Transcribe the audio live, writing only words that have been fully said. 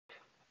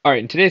All right,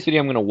 in today's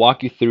video, I'm going to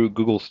walk you through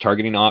Google's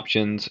targeting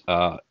options,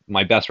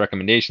 my best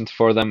recommendations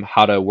for them,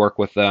 how to work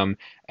with them,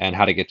 and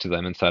how to get to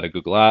them inside of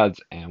Google Ads,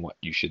 and what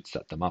you should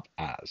set them up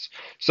as.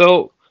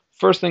 So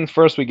first things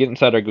first, we get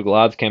inside our Google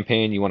Ads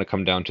campaign. You want to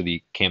come down to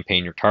the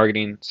campaign you're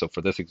targeting. So for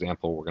this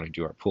example, we're going to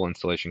do our pool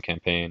installation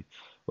campaign.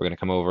 We're going to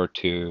come over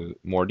to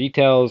more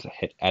details,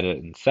 hit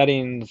edit and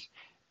settings,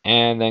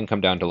 and then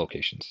come down to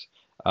locations.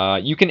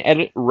 You can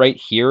edit right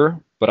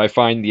here, but I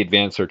find the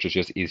advanced search is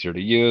just easier to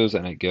use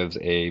and it gives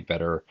a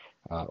better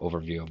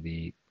overview of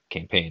the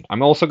campaign.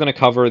 I'm also going to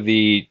cover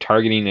the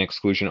targeting and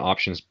exclusion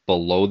options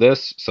below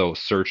this, so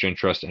search,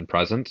 interest, and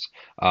presence,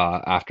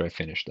 after I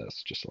finish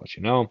this, just to let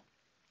you know.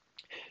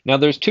 Now,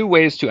 there's two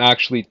ways to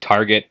actually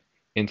target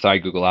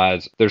inside Google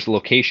Ads. There's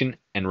location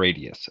and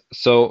radius.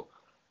 So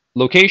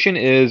location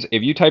is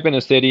if you type in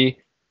a city,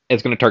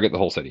 it's going to target the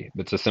whole city.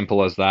 It's as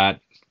simple as that.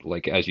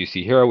 Like as you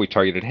see here, we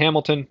targeted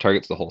Hamilton,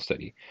 targets the whole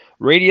city.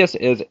 Radius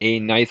is a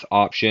nice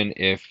option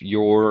if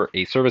you're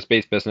a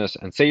service-based business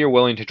and say you're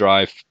willing to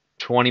drive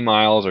 20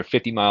 miles or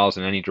 50 miles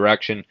in any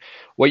direction.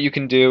 What you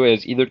can do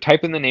is either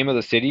type in the name of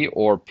the city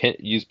or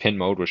use pin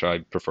mode, which I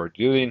prefer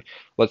doing.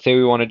 Let's say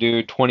we want to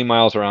do 20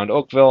 miles around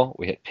Oakville.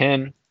 We hit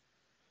pin,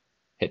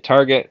 hit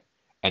target,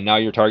 and now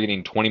you're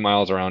targeting 20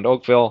 miles around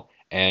Oakville,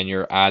 and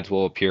your ads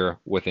will appear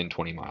within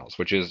 20 miles,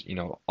 which is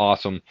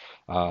awesome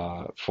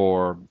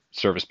for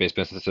service-based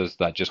businesses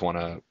that just want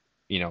to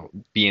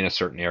be in a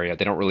certain area.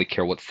 They don't really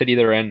care what city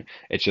they're in.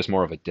 It's just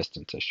more of a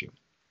distance issue.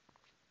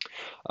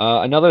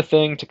 Another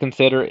thing to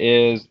consider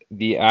is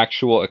the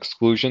actual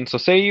exclusion. So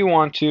say you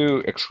want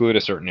to exclude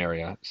a certain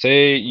area.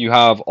 Say you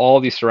have all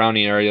these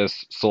surrounding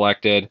areas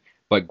selected,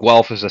 but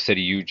Guelph is a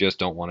city you just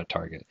don't want to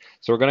target.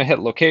 So we're going to hit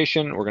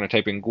location, we're going to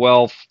type in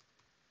Guelph,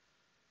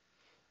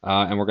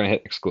 and we're going to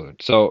hit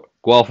exclude. So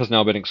Guelph has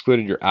now been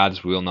excluded. Your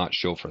ads will not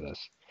show for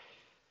this.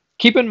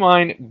 Keep in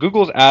mind,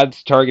 Google's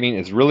ads targeting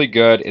is really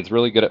good. It's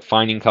really good at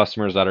finding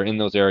customers that are in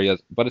those areas,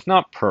 but it's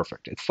not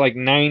perfect. It's like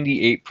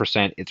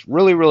 98%. It's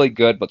really, really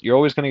good, but you're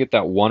always going to get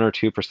that 1 or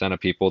 2% of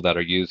people that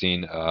are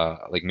using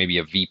like maybe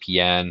a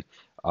VPN,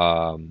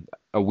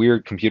 a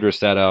weird computer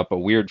setup, a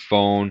weird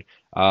phone.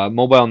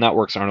 Mobile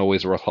networks aren't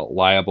always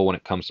reliable when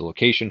it comes to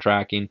location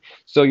tracking.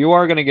 So you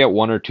are going to get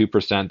 1 or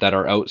 2% that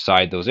are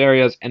outside those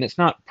areas, and it's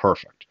not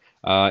perfect.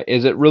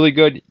 Is it really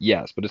good?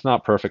 Yes, but it's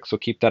not perfect, so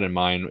keep that in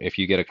mind if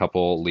you get a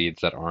couple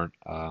leads that aren't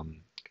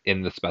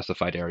in the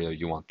specified area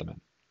you want them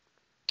in.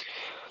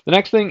 The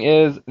next thing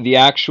is the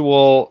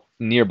actual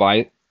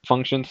nearby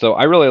function. So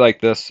I really like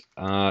this.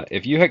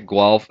 If you hit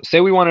Guelph, say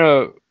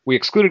we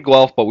excluded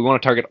Guelph, but we want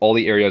to target all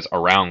the areas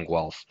around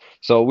Guelph.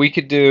 So we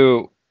could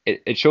do,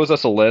 it shows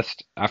us a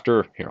list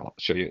after, here, I'll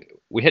show you.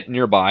 We hit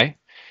nearby,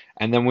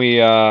 and then we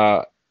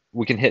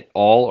can hit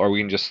all, or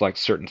we can just select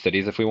certain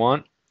cities if we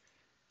want.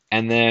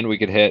 And then we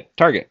could hit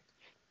target.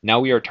 Now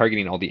we are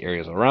targeting all the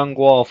areas around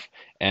Guelph,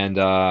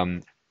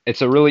 and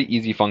it's a really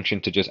easy function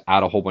to just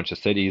add a whole bunch of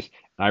cities,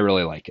 and I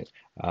really like it.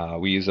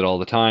 We use it all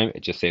the time.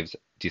 It just saves a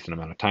decent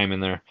amount of time in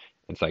there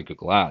inside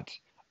Google Ads.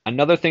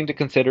 Another thing to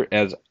consider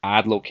is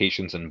add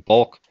locations in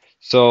bulk.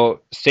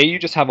 So say you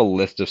just have a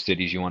list of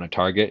cities you want to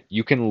target,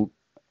 you can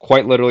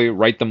quite literally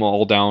write them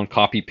all down,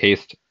 copy,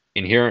 paste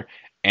in here,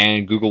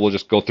 and Google will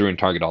just go through and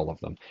target all of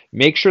them.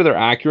 Make sure they're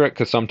accurate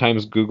because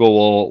sometimes Google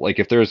will, like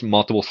if there's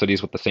multiple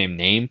cities with the same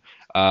name,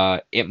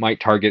 it might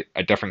target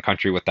a different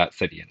country with that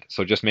city in it.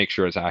 So just make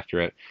sure it's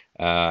accurate,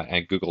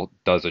 and Google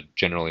does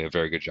generally a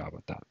very good job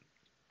with that.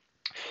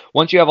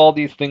 Once you have all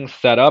these things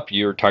set up,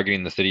 you're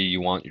targeting the city you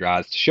want your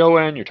ads to show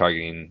in. You're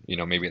targeting,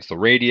 maybe it's the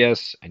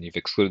radius, and you've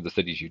excluded the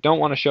cities you don't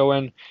want to show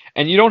in.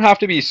 And you don't have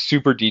to be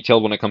super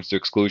detailed when it comes to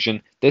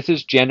exclusion. This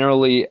is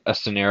generally a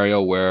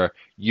scenario where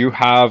you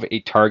have a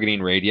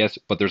targeting radius,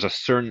 but there's a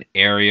certain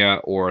area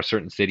or a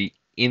certain city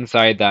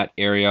inside that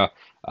area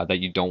that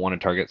you don't want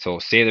to target. So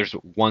say there's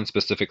one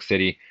specific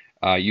city,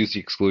 use the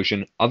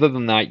exclusion. Other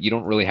than that, you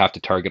don't really have to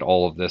target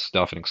all of this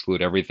stuff and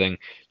exclude everything.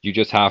 You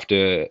just have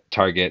to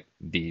target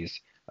the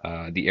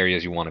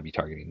areas you want to be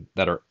targeting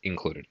that are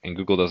included. And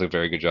Google does a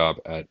very good job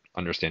at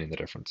understanding the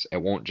difference.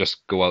 It won't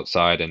just go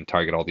outside and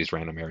target all these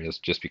random areas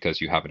just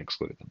because you haven't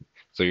excluded them.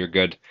 So you're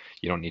good.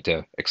 You don't need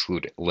to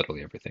exclude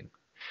literally everything.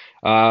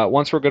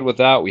 Once we're good with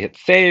that, we hit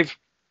save.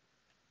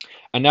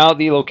 And now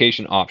the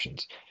location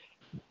options.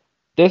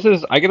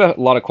 I get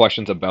a lot of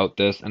questions about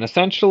this, and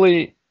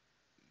essentially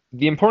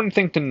the important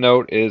thing to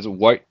note is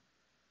what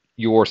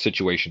your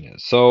situation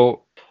is.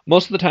 So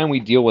most of the time we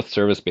deal with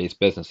service-based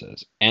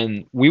businesses,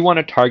 and we want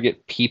to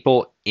target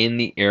people in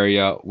the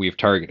area we've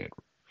targeted.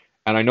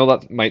 And I know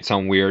that might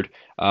sound weird,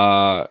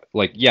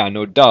 like, yeah,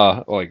 no,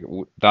 duh, like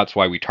that's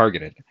why we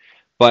targeted.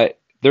 But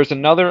there's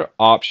another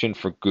option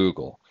for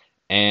Google,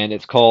 and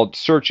it's called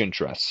search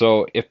interest.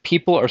 So if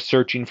people are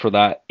searching for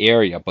that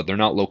area, but they're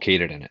not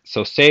located in it.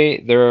 So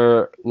say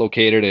they're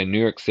located in New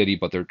York City,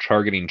 but they're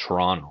targeting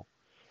Toronto.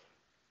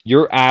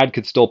 Your ad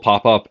could still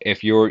pop up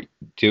if you're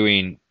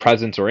doing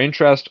presence or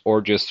interest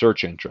or just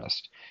search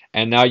interest.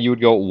 And now you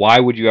would go, why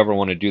would you ever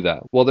want to do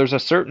that? Well, there's a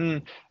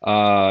certain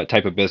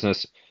type of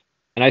business.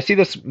 and I see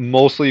this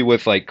mostly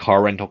with like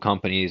car rental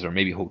companies or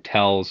maybe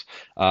hotels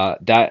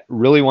that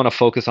really want to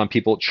focus on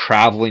people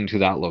traveling to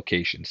that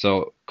location.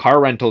 So car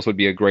rentals would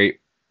be a great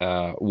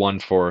one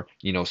for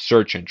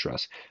search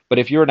interest. But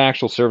if you're an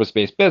actual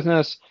service-based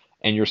business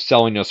and you're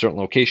selling to a certain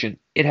location,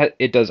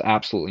 it does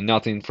absolutely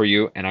nothing for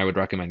you, and I would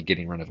recommend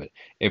getting rid of it.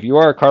 If you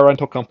are a car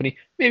rental company,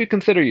 maybe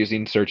consider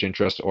using search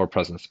interest or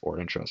presence or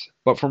interest.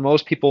 But for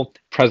most people,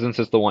 presence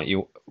is the one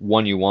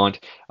you want.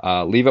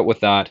 Leave it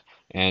with that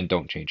and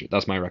don't change it.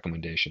 That's my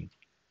recommendation.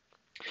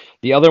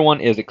 The other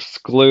one is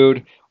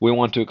exclude. We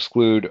want to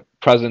exclude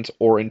presence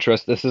or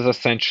interest. This is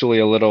essentially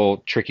a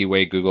little tricky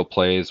way Google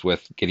plays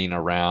with getting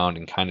around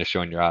and kind of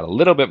showing your ad a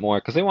little bit more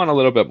because they want a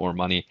little bit more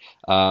money.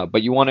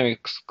 But you want to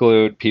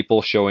exclude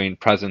people showing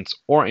presence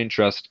or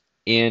interest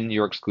in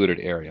your excluded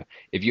area.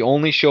 If you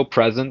only show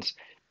presence,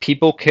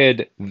 people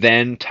could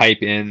then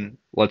type in,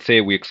 let's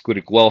say we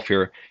excluded Guelph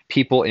here,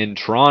 people in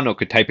Toronto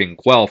could type in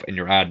Guelph and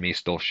your ad may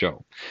still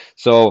show.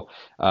 So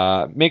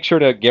make sure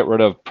to get rid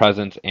of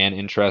presence and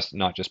interest,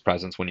 not just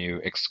presence when you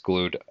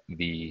exclude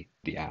the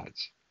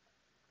ads.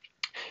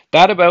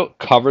 That about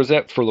covers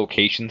it for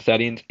location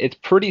settings. It's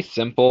pretty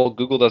simple.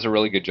 Google does a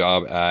really good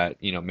job at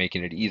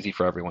making it easy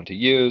for everyone to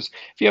use.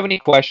 If you have any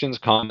questions,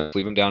 comments,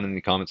 leave them down in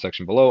the comment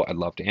section below. I'd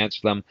love to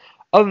answer them.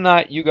 Other than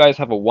that, you guys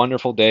have a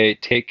wonderful day.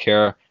 Take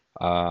care.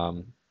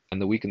 And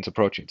the weekend's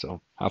approaching,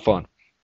 so have fun.